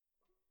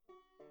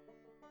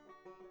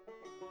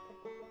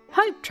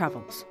Hype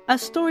Travels, a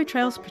Story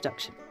Trails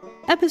production.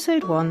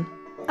 Episode 1,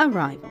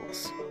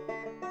 Arrivals.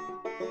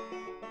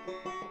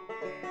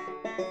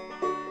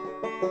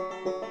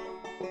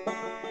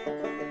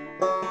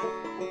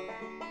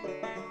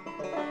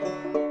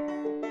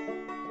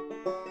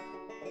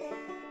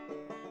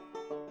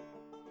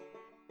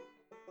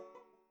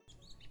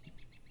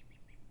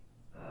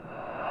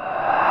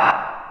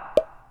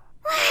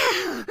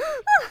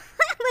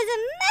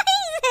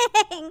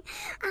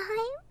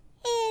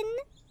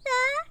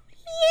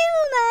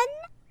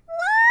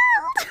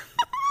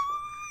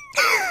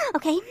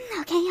 Okay,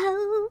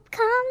 Hope,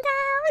 calm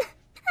down.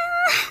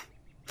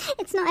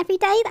 It's not every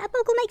day that a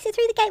Boggle makes it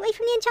through the gateway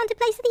from the enchanted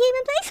place to the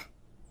human place.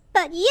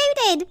 But you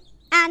did,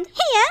 and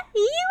here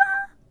you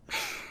are.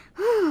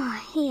 Oh,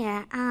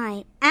 here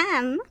I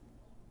am.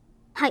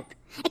 Hope,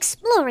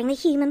 exploring the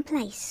human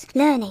place,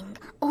 learning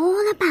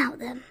all about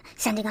them,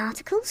 sending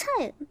articles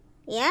home.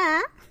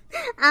 Yeah,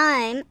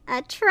 I'm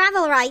a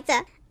travel writer.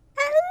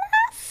 At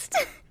last.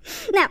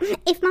 Now,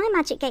 if my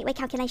magic gateway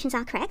calculations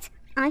are correct,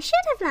 I should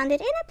have landed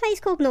in a place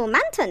called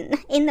Normanton,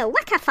 in the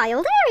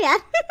Wackerfield area.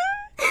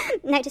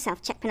 Note to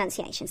self, check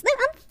pronunciations, though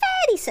I'm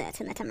fairly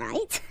certain that I'm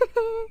right.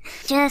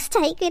 Just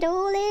take it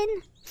all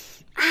in.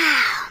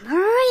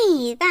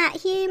 Breathe that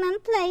human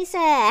place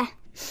air.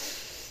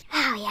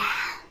 Oh, yeah.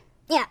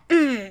 Yeah,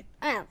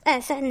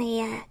 well,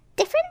 certainly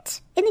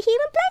different in the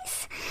human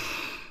place.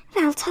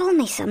 Val told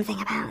me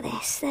something about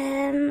this. The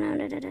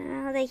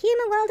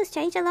human world has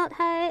changed a lot,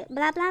 Hope.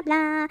 Blah, blah,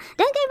 blah.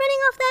 Don't go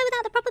running off there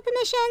without the proper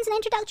permissions and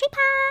introductory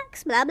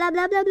packs. Blah, blah,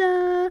 blah, blah,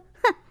 blah.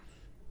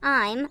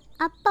 I'm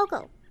a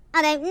Boggle.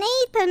 I don't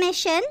need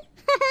permission.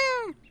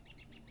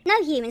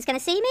 No human's going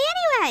to see me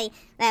anyway.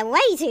 They're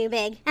way too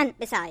big. And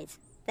besides,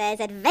 there's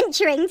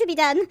adventuring to be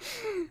done.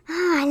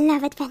 Oh, I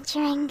love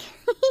adventuring.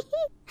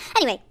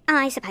 Anyway,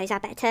 I suppose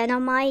I'd better turn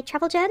on my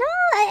travel journal,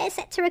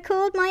 set to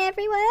record my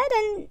every word,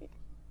 and...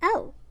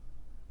 Oh,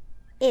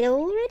 it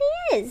already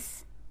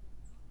is.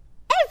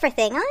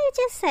 Everything I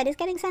just said is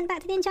getting sent back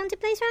to the enchanted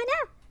place right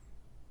now,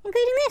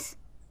 including this,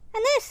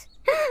 and this,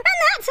 and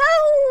that.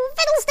 Oh,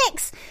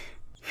 fiddlesticks!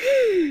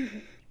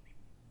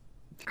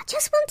 I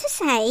just want to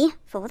say,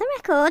 for the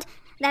record,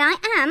 that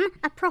I am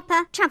a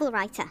proper travel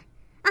writer.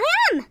 I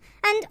am,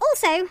 and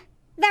also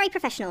very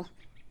professional,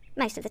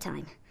 most of the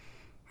time.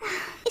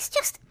 It's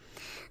just...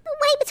 the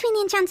way between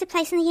the enchanted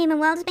place and the human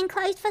world has been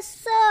closed for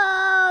so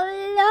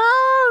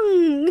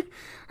long.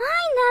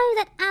 I know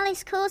that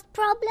Alice caused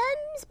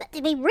problems, but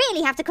did we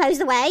really have to close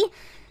the way?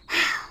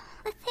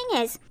 The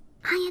thing is,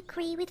 I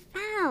agree with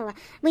Val.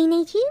 We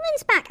need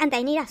humans back, and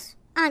they need us.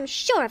 I'm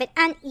sure of it,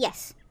 and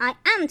yes, I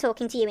am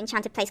talking to you,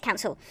 Enchanted Place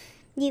Council.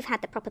 You've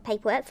had the proper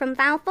paperwork from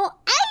Val for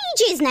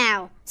ages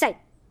now. So,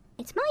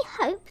 it's my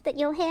hope that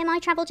you'll hear my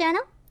travel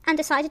journal and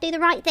decide to do the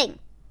right thing.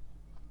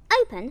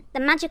 Open the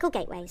magical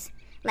gateways.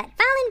 Let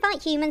Val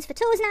invite humans for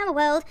tours in our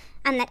world,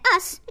 and let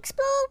us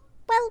explore,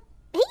 well,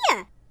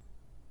 here.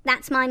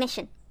 That's my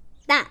mission.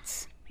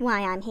 That's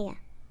why I'm here.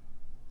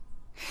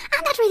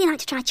 And I'd really like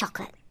to try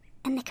chocolate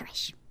and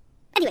licorice.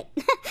 Anyway,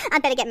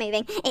 I'd better get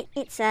moving.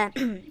 It's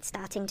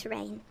starting to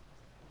rain.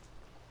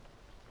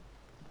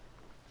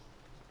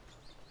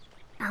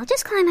 I'll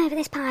just climb over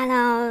this pile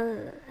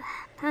of...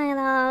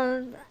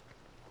 I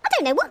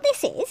don't know what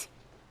this is.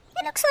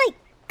 It looks like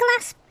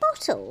glass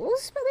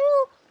bottles, but they're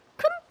all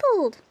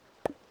crumpled.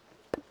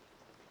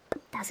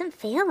 Doesn't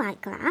feel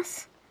like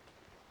glass.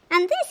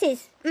 And this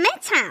is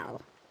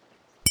metal.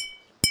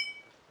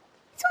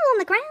 It's all on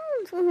the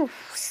ground. Ooh,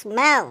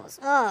 smells.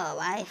 Oh,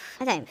 I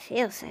don't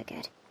feel so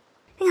good.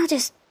 I think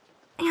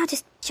I'll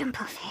just jump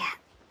off here.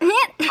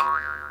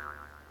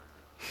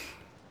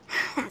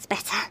 That's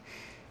better.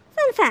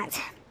 Fun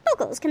fact,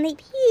 Boggles can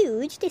leap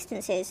huge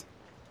distances.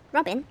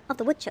 Robin, of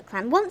the Woodchuck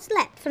clan, once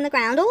leapt from the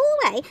ground all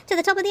the way to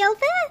the top of the old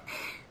fair.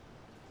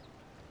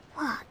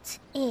 What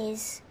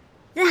is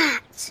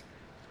that?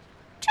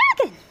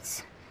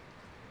 Dragons!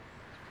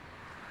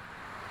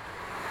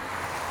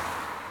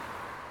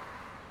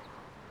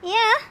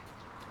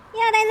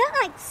 Yeah, they look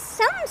like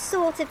some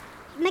sort of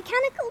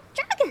mechanical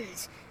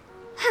dragons.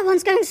 That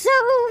one's going so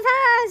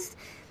fast.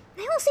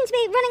 They all seem to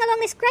be running along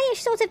this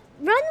greyish sort of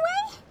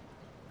runway.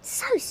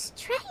 So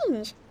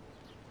strange.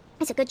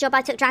 It's a good job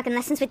I took dragon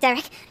lessons with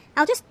Derek.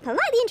 I'll just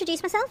politely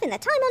introduce myself in the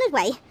time-honoured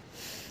way.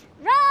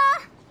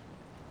 Rah!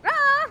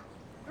 Rah!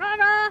 Rah,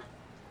 rah!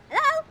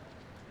 Hello?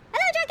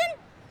 Hello, dragon?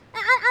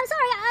 I'm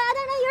sorry, I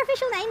don't know your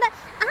official name, but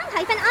I'm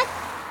hoping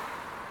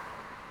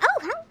Oh,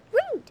 how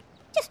rude.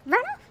 Just run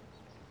off.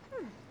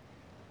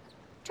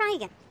 Try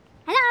again.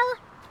 Hello?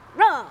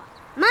 Roar.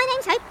 My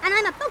name's Hope, and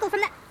I'm a Boggle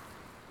from the...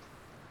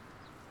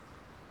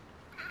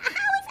 How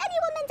is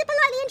anyone meant to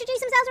politely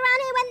introduce themselves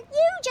around here when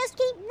you just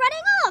keep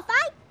running off?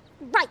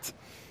 Right.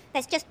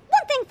 There's just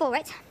one thing for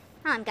it.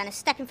 I'm going to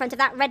step in front of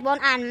that red one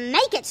and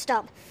make it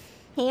stop.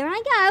 Here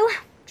I go.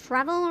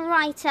 Travel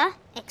writer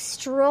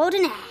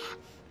extraordinaire.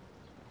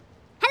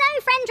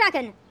 Hello, friend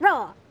dragon.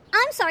 Roar.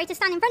 I'm sorry to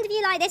stand in front of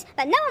you like this,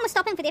 but no one was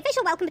stopping for the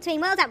official welcome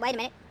between worlds. Wait a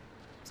minute.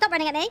 Stop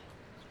running at me.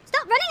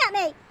 Stop running at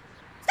me.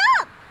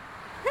 Stop!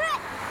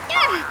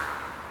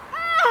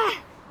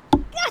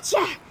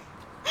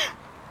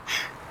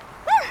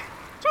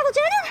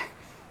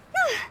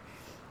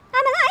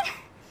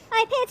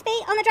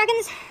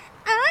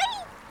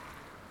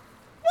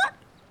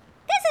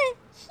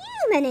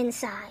 human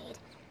inside.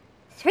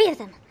 3 of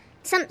them.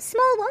 Some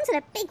small ones and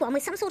a big one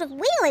with some sort of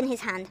wheel in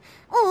his hand.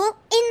 All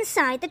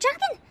inside the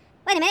dragon.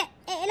 Wait a minute.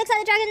 It looks like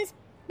the dragon's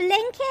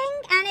blinking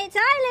and its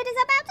eyelid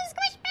is about to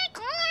squish back.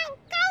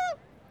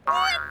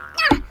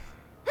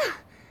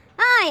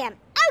 I am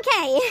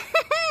okay.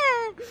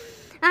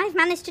 I've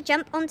managed to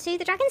jump onto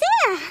the dragon's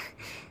ear.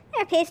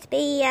 There appears to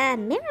be a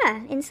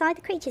mirror inside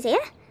the creature's ear.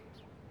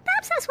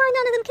 Perhaps that's why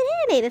none of them can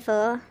hear me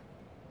before.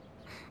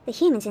 The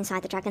humans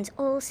inside the dragons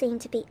all seem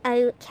to be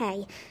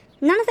okay.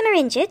 None of them are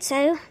injured,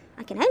 so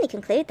I can only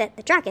conclude that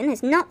the dragon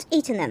has not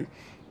eaten them.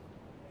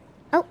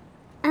 Oh,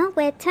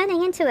 we're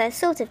turning into a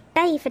sort of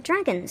bay for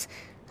dragons.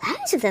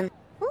 Loads of them.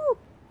 All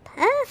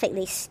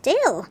perfectly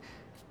still.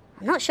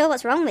 I'm not sure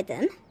what's wrong with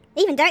them.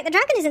 Even Derek the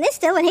dragon isn't this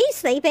still when he's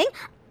sleeping.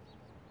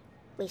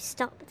 We've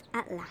stopped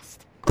at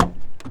last.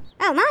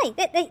 Oh my,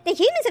 the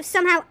humans have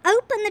somehow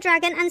opened the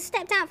dragon and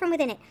stepped out from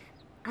within it.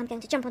 I'm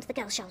going to jump onto the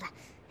girl's shoulder.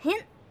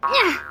 Made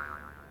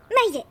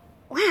it.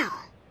 Wow.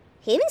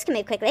 Humans can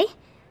move quickly.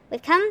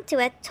 We've come to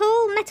a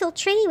tall metal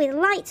tree with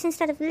lights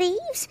instead of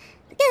leaves.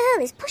 The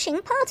girl is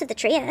pushing part of the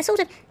tree, a sort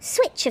of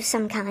switch of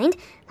some kind.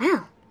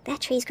 Wow, their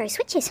trees grow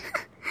switches.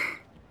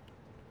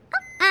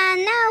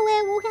 And now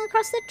we're walking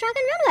across the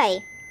dragon runway.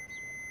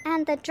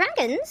 And the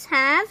dragons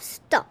have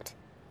stopped.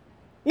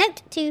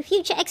 Note to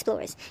future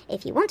explorers,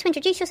 if you want to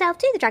introduce yourself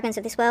to the dragons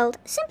of this world,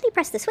 simply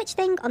press the switch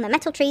thing on the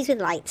metal trees with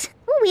lights.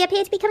 Oh, we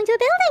appear to be coming to a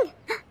building.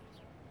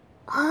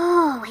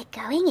 Oh, we're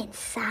going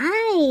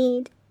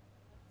inside.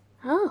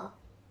 Oh,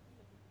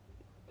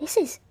 this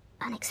is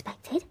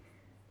unexpected.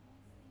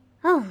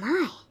 Oh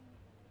my.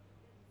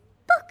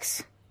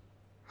 Books.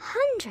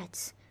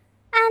 Hundreds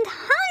and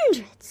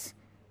hundreds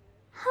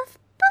of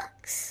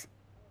books.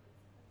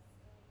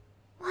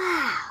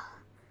 Wow.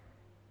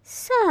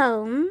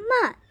 So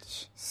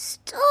much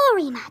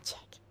story magic.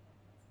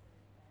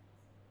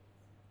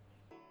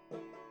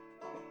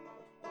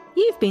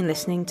 You've been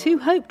listening to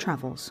Hope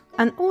Travels,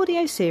 an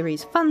audio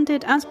series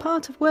funded as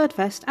part of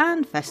Wordfest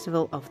and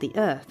Festival of the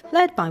Earth,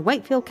 led by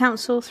Wakefield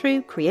Council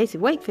through Creative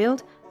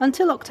Wakefield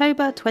until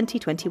October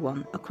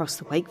 2021 across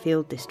the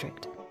Wakefield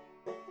district.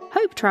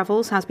 Hope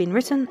Travels has been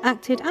written,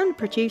 acted and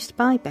produced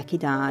by Becky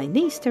Dye,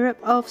 knee stirrup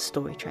of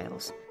Story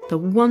Trails. The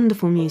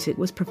wonderful music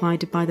was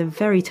provided by the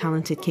very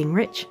talented King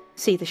Rich.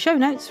 See the show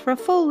notes for a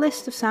full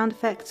list of sound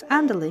effects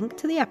and a link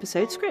to the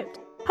episode script.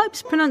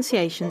 Hope's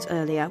pronunciations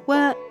earlier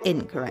were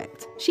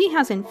incorrect. She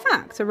has in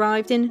fact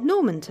arrived in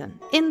Normanton,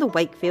 in the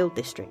Wakefield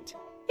district.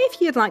 If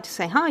you'd like to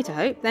say hi to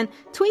Hope, then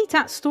tweet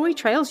at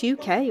Storytrails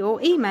UK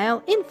or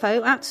email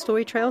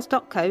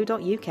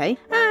info@storytrails.co.uk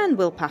and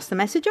we'll pass the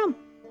message on.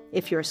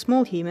 If you're a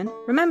small human,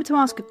 remember to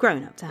ask a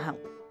grown-up to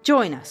help.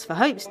 Join us for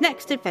Hope's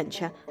next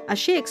adventure as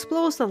she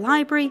explores the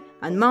library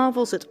and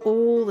marvels at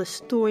all the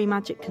story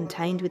magic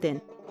contained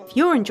within. If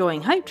you're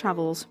enjoying Hope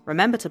Travels,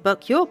 remember to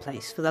book your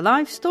place for the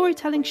live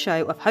storytelling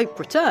show of Hope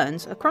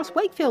Returns across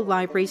Wakefield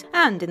libraries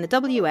and in the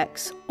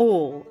WX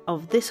all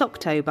of this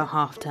October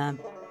half-term.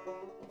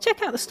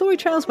 Check out the Story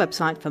Trails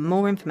website for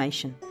more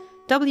information,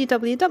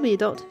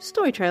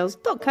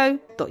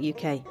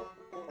 www.storytrails.co.uk.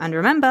 And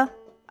remember,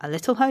 a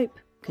little hope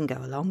can go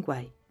a long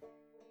way.